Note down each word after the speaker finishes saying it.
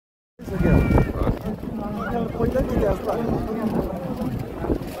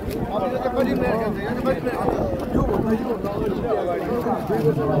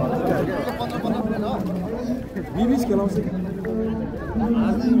बीबीच खेलाउँछ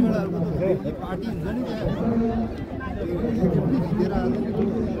पार्टी हुन्छ नि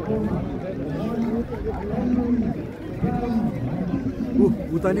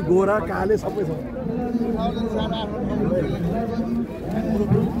उता नि गोरा काले सबै छ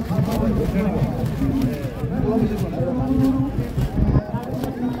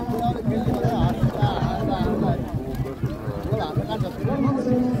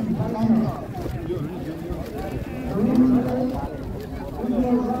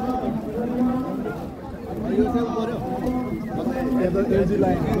LG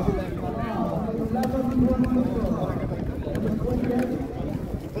line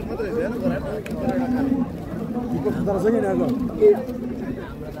Iku sebentar saja nih aku.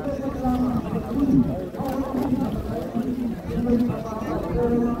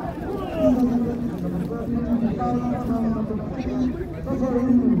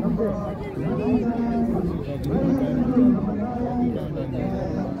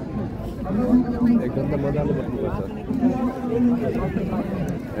 एक घंटा मजाले बस्नुपर्छ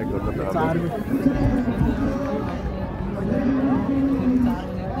एक घंटा त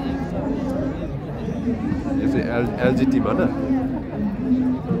यो चाहिँ एलजी टिम हो न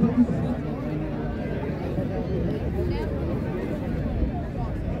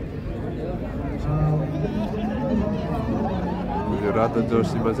यो रातो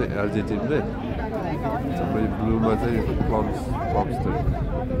जर्सीमा चाहिँ एलजी टिमले सबै ब्लूमा चाहिँ प्लम्स्टेड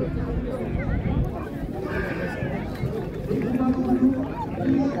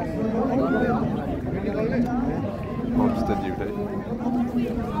Plumstead UK.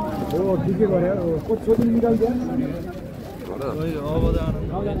 Oh, ठीक है गरे को छोटी निकाल दिया ओइ अब त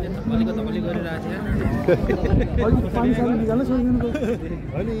अलिकति त बलि गरिरहेछ अलि पानी सानी निकाल्न सक्दैन को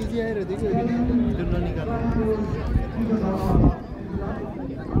हैन इजी आएर देखो त्यो ननिकाल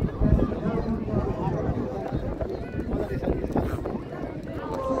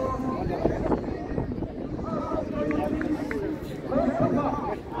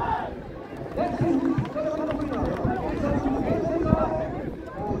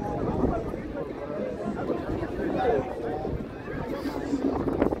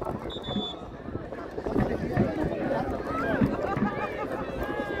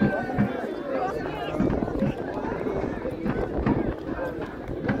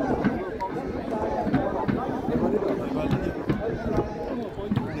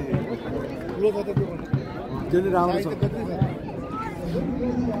जेले राम्रो छ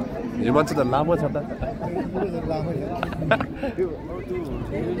यो मान्छे त लामो छ त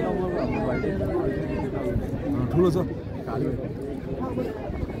ठुलो छ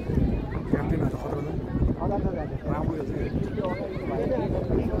क्याप्टेन त खतरा छ राम्रो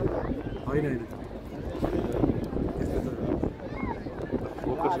हैन हैन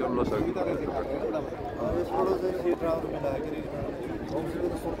फोकस गर्न नसक्यो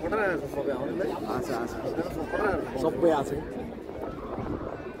सबै आछ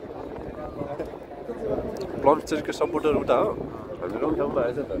प्लम्स्टेडको सपोर्टर उता हो हामी रङ ठाउँमा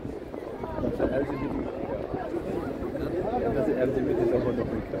आएछ त एलजिबिटी सपोर्टर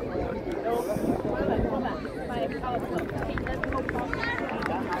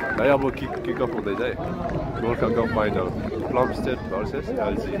भाइ अब किक अफ हुँदैछ है Gorkha cup final प्लम्स्टेड versus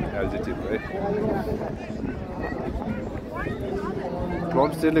LG team है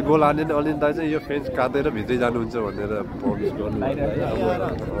प्लम्स्टेडले गोल हानेन अलिन्दा चाहिँ यो फेन्स काटेर भित्रै जानुहुन्छ भनेर प्रमिस गर्नु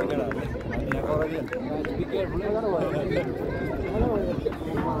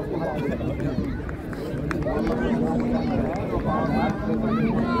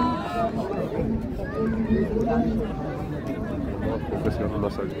फोकस गर्न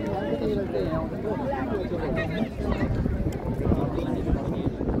नसक्यो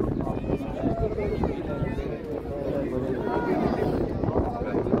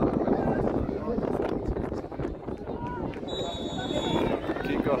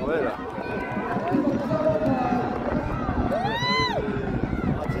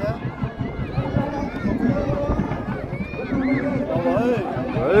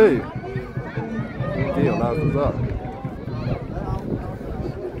Hey! Cái hiểu nào cũng rõ.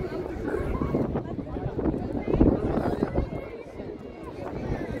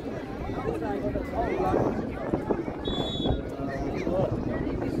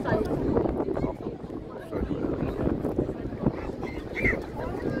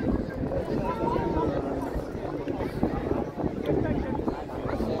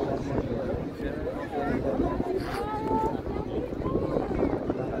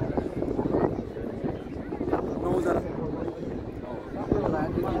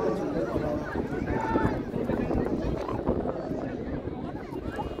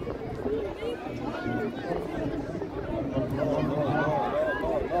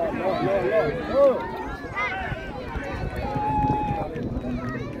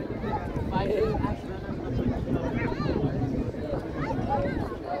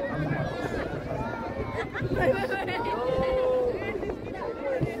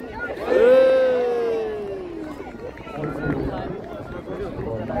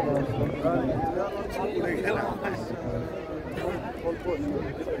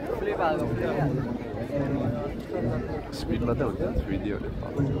 Speed मात्रै हुन्छ 3D हो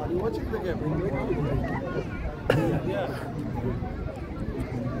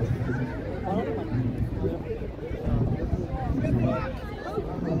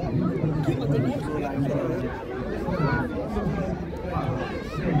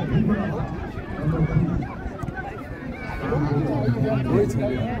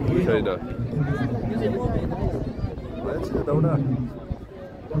छैन मान्छे दौडा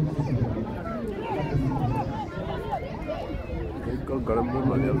एकल गरम पनि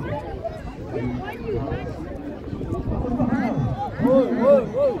भन्यो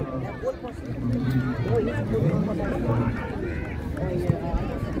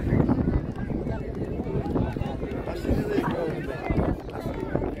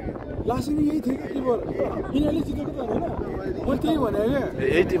लासिनी यही थियो कि टिमर यिनीहरूले जितेको त होइन मैले त्यही भने क्या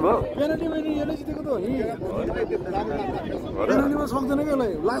यही टिम हो पेनाल्टी मैले यसले जितेको त हो नि पेनाल्टीमा सक्दैन क्या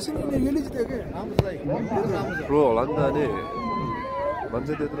यसलाई लासिनी यसले जितेको क्या प्रो होला नि त अनि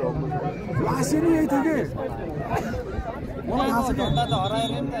मान्छे त्यत्रो लासिनी यही थियो कि मलाई थाहा छ क्या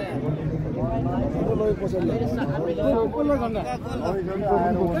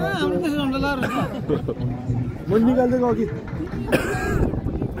म निकाल्दै गयो कि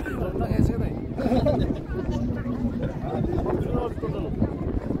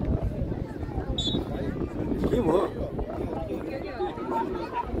के भयो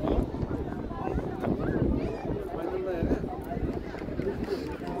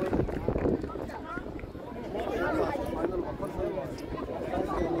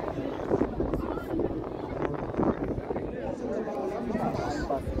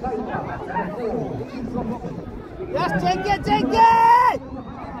Yes, take it!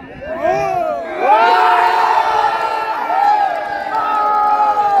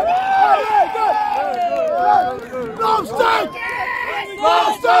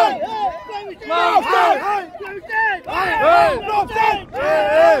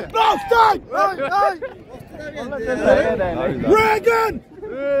 Plumstead! Reagan!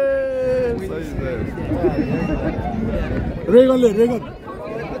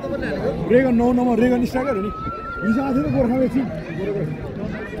 Reagan 9 number Reagan striker हो नि हिजो आथ्यो नि गोर्खामा एकछिन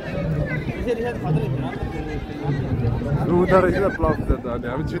उता रहेछ न प्लम्स्टेड त अनि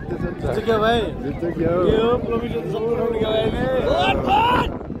हामी जित्दैछ नि त के भाइ जित्छ के हो यो प्लम्स्टेड त सबै राउन्ड गयो नि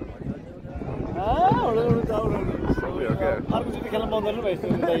सबै हो क्या अर्को चाहिँ खेल्न पाउँदैन भाइ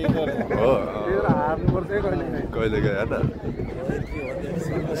हो हार्नुपर्छ कहिले गयो होइन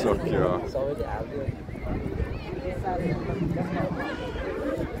सक्यो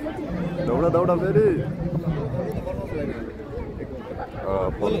दौडा फेरि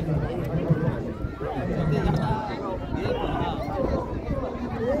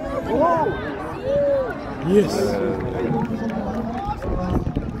Yes.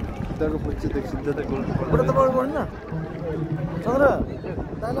 Kita punya dekat kita gol. Berapa gol golnya? Sandra,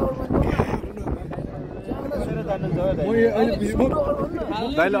 Dala gol mana? Oh iya, ini bisa.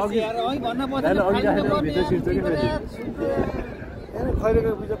 Dala lagi. Dala lagi dah ada bisa sih tu ni. Ini khairi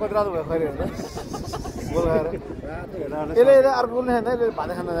ke bisa quadrado है khairi है बोल यार ये अर्गुन है ना ये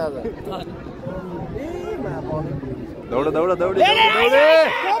पानी खाना ज्यादा दौड़ा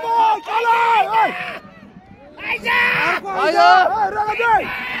चलो आइजा रगा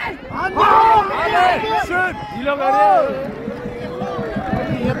दे शूट ढिलो गरे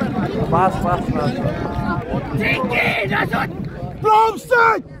pass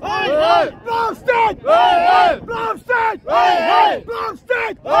Plumstead! Plumstead! Plumstead!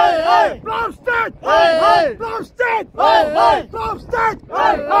 Plumstead! Plumstead! Plumstead! Plumstead!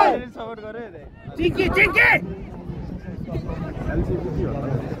 Support गरे रे चिकी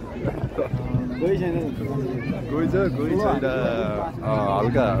कोही छैन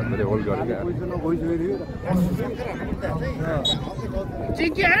हल्का मैले होल्ड गरेको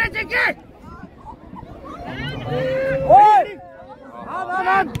चिकी हैन चिकी ओइ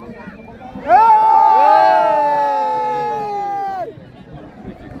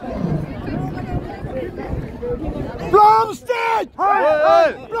Plumstead!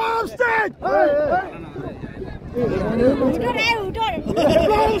 Plumstead! Plumstead!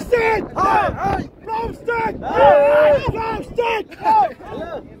 Plumstead! Plumstead!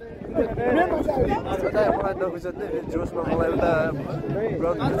 जोसमा मलाई एउटा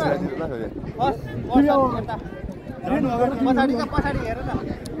ग्राउन्ड भित्रातिर ल पछाडि हेर न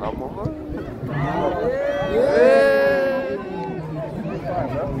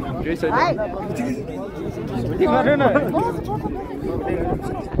केही छैन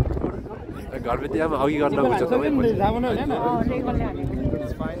घरभित्र अघि गर्न हुन्छ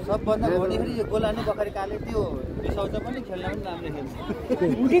सबभन्दा भन्दाखेरि यो गोला नै बखरी काले त्यो रिसाउँछ पनि खेल्न पनि राम्रो खेल्छ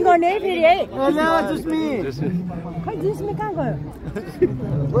बुकिङ गर्ने है फेरि है जुस्मी खै जुस्मी कहाँ गयो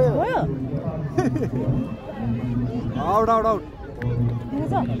गयो आउट आउट आउट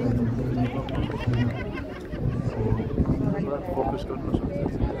फोकस गर्न सक्छ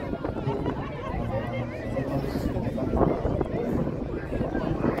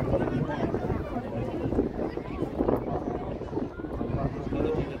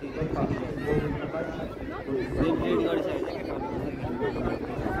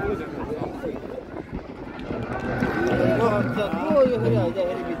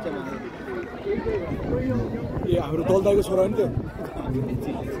ए हाम्रो दलदाईको छोरा नि त्यो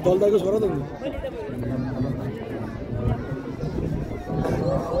दलदाईको छोरा त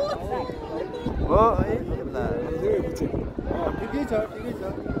ठिकै छ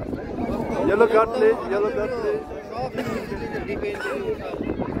येलो कार्डले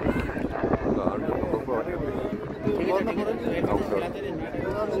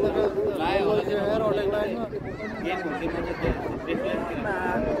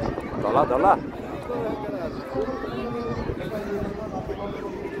धला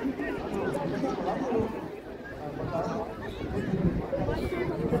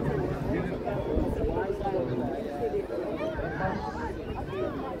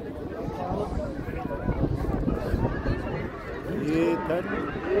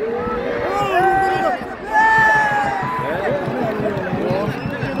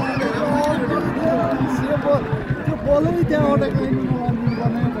त्यो बलै त्यहाँ अटेको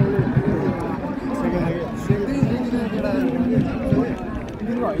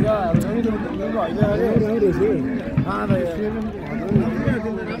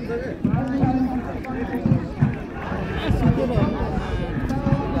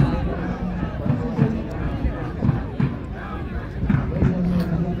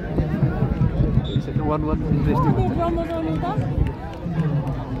one interesting.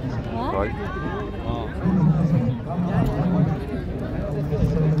 Right.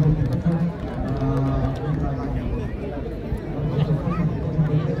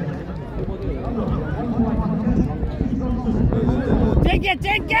 Take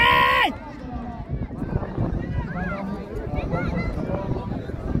it!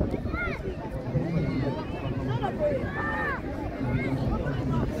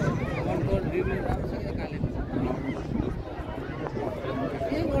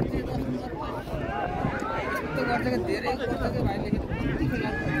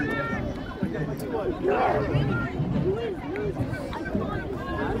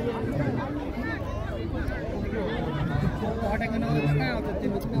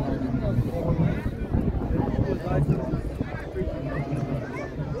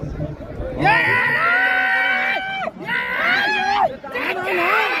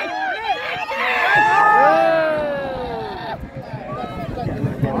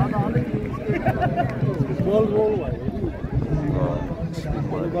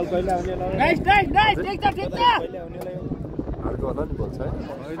 Nice. Take that. अर्को होला नि बोल्छ है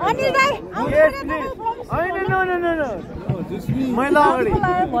अनिल भाइ नो मैला अगाडि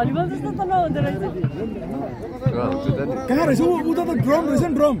भलिबल जस्तो त नहुँदो रहेछ कहाँ रहेछ उता त ड्रम रहेछ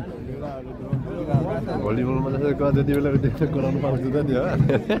नि ड्रम भलिबलमा जस्तो जति बेला देख्न गराउनु पाउँछ त नि हो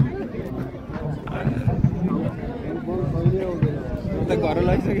घर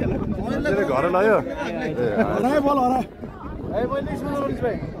लगिसक्यो घर लग्यो हराए बल हरा ए मैले सुन्नु रोज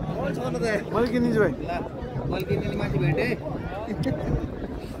भाइ मैले किनिन्छु भाइ बल किन्ने मान्छे भेटे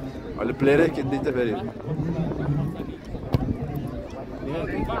अहिले प्लेयरै किनिदिन्छ फेरि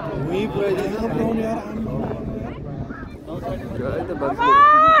उही पुऱ्याइदिन्छ पुऱ्याउने यार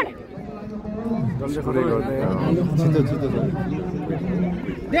छिटो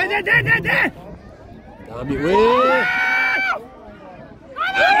दे हामी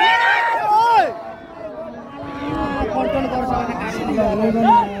कन्ट्रोल गर्छ भने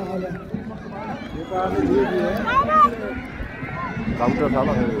काउन्टर छ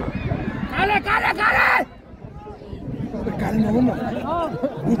काली नभन् न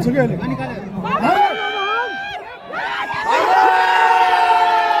बुझ्छ कि अहिले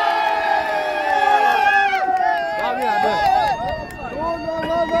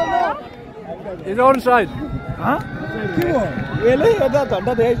It's on side. Huh? यसले एउटा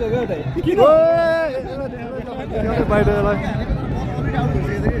झन्डा देखाइसक्यो किन बाहिर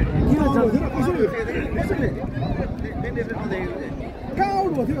कहाँ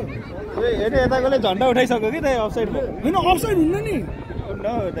आउट भयो थियो हेरे यताकोले झन्डा उठाइसक्यो कि त्यही अफसाइडमा होइन अफसाइड हुन्न नि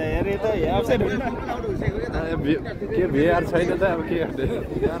हेरे त अफसाइड हुन्न के भिआर छैन त अब के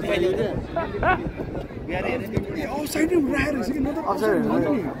गर्ने अफसाइड राखेर रहेछ कि न त अफसाइड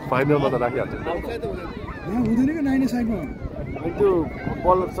फाइनलमा त राखिहाल्छ हुँदैन कि नाइने साइडमा त्यो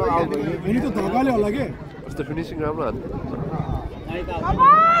बल छ आउट होइन त धक्काले होला के कस्तो फिनिसिङ राम्रो हान्छ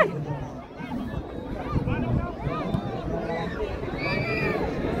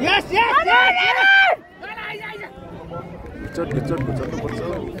Yes, yes, yes, yes! घुच्चट पर्छ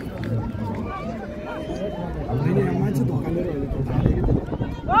होइन यहाँ मान्छे धक्काले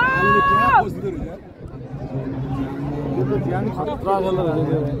क्या बस्दिँदो रहेछ त्यो त ध्यान खतरा खेल्दो रहेछ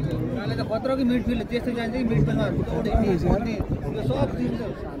त्यो अहिले त खतराको मिडफिल्ड त्यस्तो जान्छ कि मिडफिल्डमा यो सब दिन्छ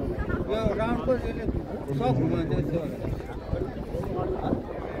यो राउन्डको सब घुमान्छ त्यो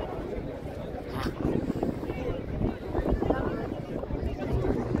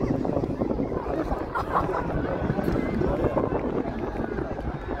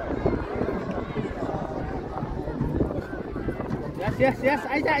Yes, yes,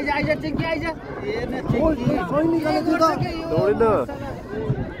 aja, cengki aja. Iya, cengki. कोही निकाल्यो त्यो त दौडिन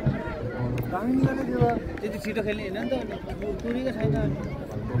दामी निकाल्यो त्यो त त्यति छिटो खेल्ने होइन नि त कुरीको छैन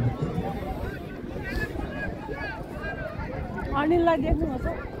अनिललाई देख्नुहुन्छ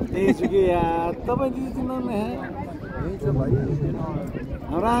त्यही छु कि यार तपाईँ दिदी चिन्नुहुन्न हुन्छ भाइ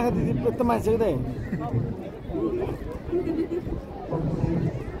हाम्रो आँखा दिदी यस्तो मान्छे त लाइन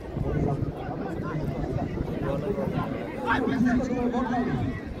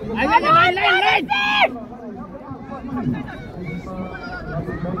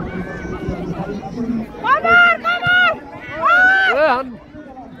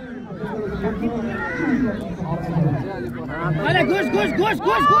अरे घुस काले घुस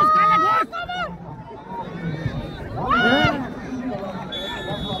त्यसले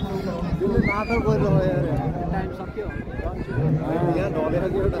नाटक गरिरह्यो यार टाइम सक्यो यहाँ ढलेर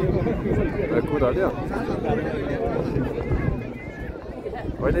गयो कुदाल्यो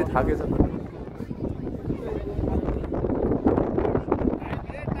अहिले थाकेछ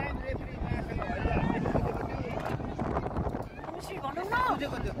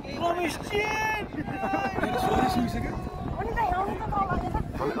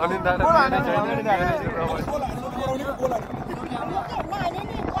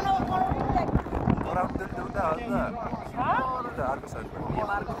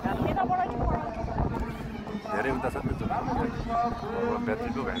धेरै उता छ नि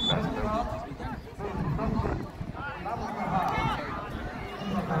ब्याट्रीको भ्यान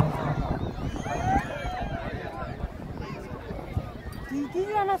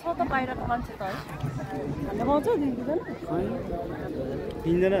तिनजना छ त बाहिरको मान्छे त है हान्ने पाउँछ तिनजना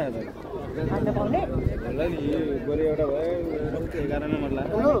तिनजना हान्ने पाउने होला नि गोली एउटा भयो 11 नम्बर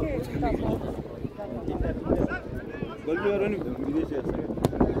लाग्यो गोलीहरू नि विदेशी जस्तो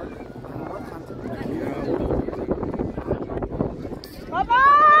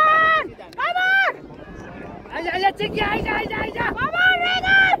आइजा चेक आइजा बाबा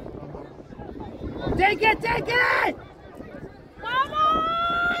ready take it come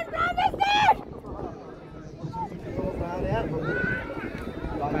on Plumstead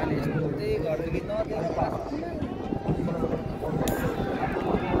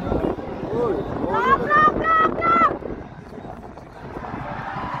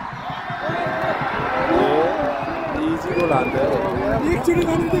easy goal हान्दै एकचोटि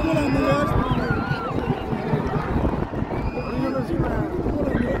गाडी चाहिँ गोल हान्नु यार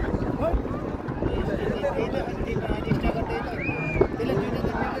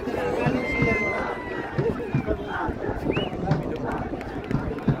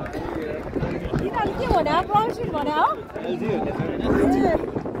Plumstead भने हो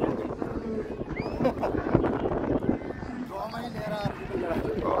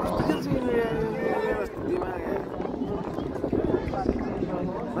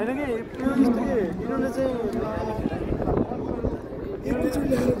होइन कि त्यो जस्तो कि यिनीहरूले चाहिँ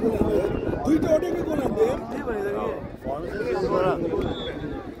दुईटा अटेकै गोल हान्थ्यो त्यही भनेर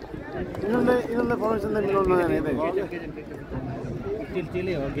यिनीहरूले फर्मेसन त मिलाउनु नजाने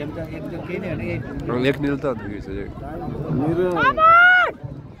त्यसले हो गेम त एक त केही नै हो एक निल त दुई छ मेरो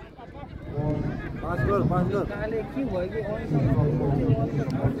पाँच गोल काले के भयो कि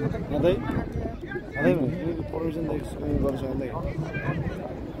सधैँ फर्मेसन त गर्छ सधैँ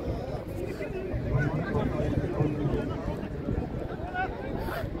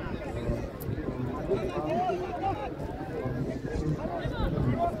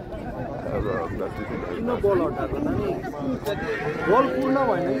किन बल हटाएको त नि बल पूर्ण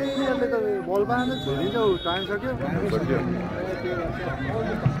भएन कि यिनीहरूले त बल पाएन छोडिन्छ टाइम सक्यो सक्यो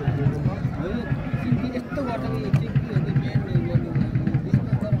यस्तो गर्छ कि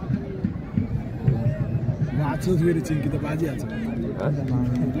माछो फेरि चिन्की त बाजिहाल्छ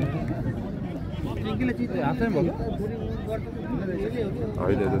चिङ्कीले चिज हाफ टाइम भयो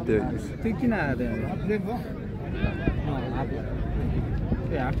अहिले त त्यो किन आयो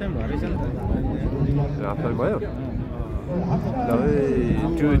त्यहाँ हाफ टाइम भएछ नि हाफ टाइम भयो ल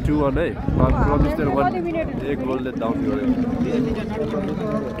 2-1 है प्लमस्टेड 1 गोलले डाउन गर्यो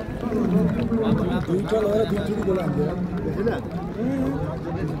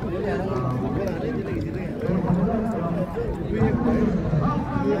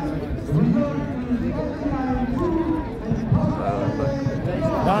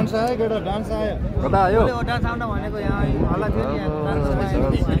डान्स आयो केटा डान्स आयो कता आयो डान्स आउन भनेको यहाँ हल्ला थियो नि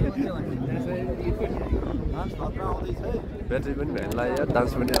ब्याट्री पनि भ्यान लाग्यो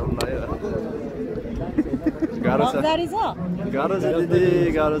डान्स पनि आउनु लाग्यो गाह्रो छ गाह्रो छ दिदी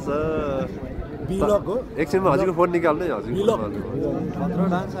गाह्रो छ एकछिनमा हजुरको फोन निकाल्दै हजुरको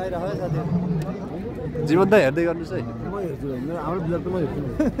डान्स आइरहेको साथी जीवन त हेर्दै गर्नुहोस् है म हेर्छु हाम्रो ब्लग त म हेर्छु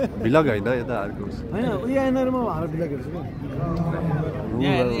भिलग होइन यता अर्को होइन उयो आएन म हाम्रो ब्लग हेर्छु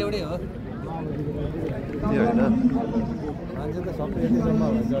एउटै हो त्यो होइन मान्छे त सबै यति जम्मा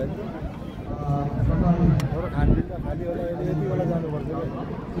भन्छ है तर खानपिन त खाली होला अहिले यतिबेला जानुपर्छ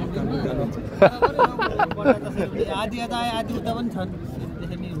आधी यता आयो आधी उता पनि छन्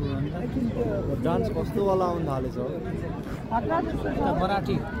डान्स कस्तोवाला आउनु थालेछ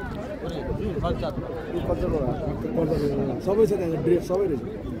मराठी कल्चर सबै छ त्यहाँ ड्रेस सबै रहेछ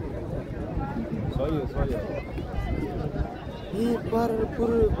सही हो पर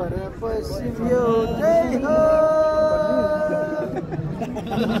पूर्व पश्चिम एउटै हो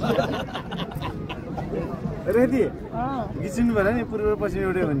रेडी गीत भएन नि पूर्व पश्चिम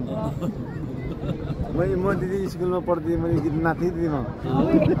एउटै हो नि म दिदी स्कुलमा पढ्थेँ मैले गीत नाच्थेँ दिदीमा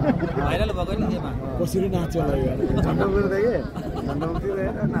भाइरल भएको नि त्यसमा कसरी नाच्छ झन्डा उड्दै के झन्डा उड्दै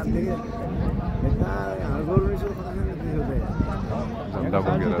नाच्थेँ कि झन्डा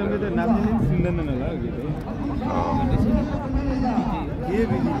बोकेर सुन्दैन होला गीत के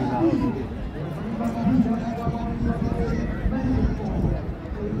बिजी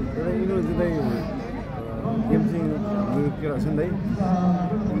गेम चाहिँ के सुन्दै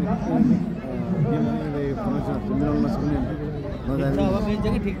मिलाउन नसक्ने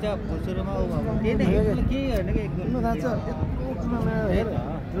ठिक छ सुरुमा केही नै के होइन कि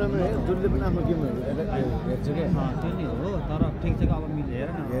जसले पनि आफ्नो गेमहरू हेर्छु क्या त्यो नि हो तर ठिक छ अब मिलेर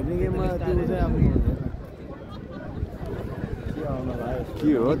हेर्ने गेममा त्यो चाहिँ अब के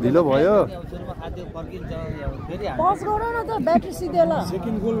हो ढिलो भयो सुरुमा खाद्य फर्किन्छ फेरि पज गर न त ब्याट्री सिधै ल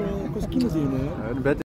सेकेन्ड गोल किन छैन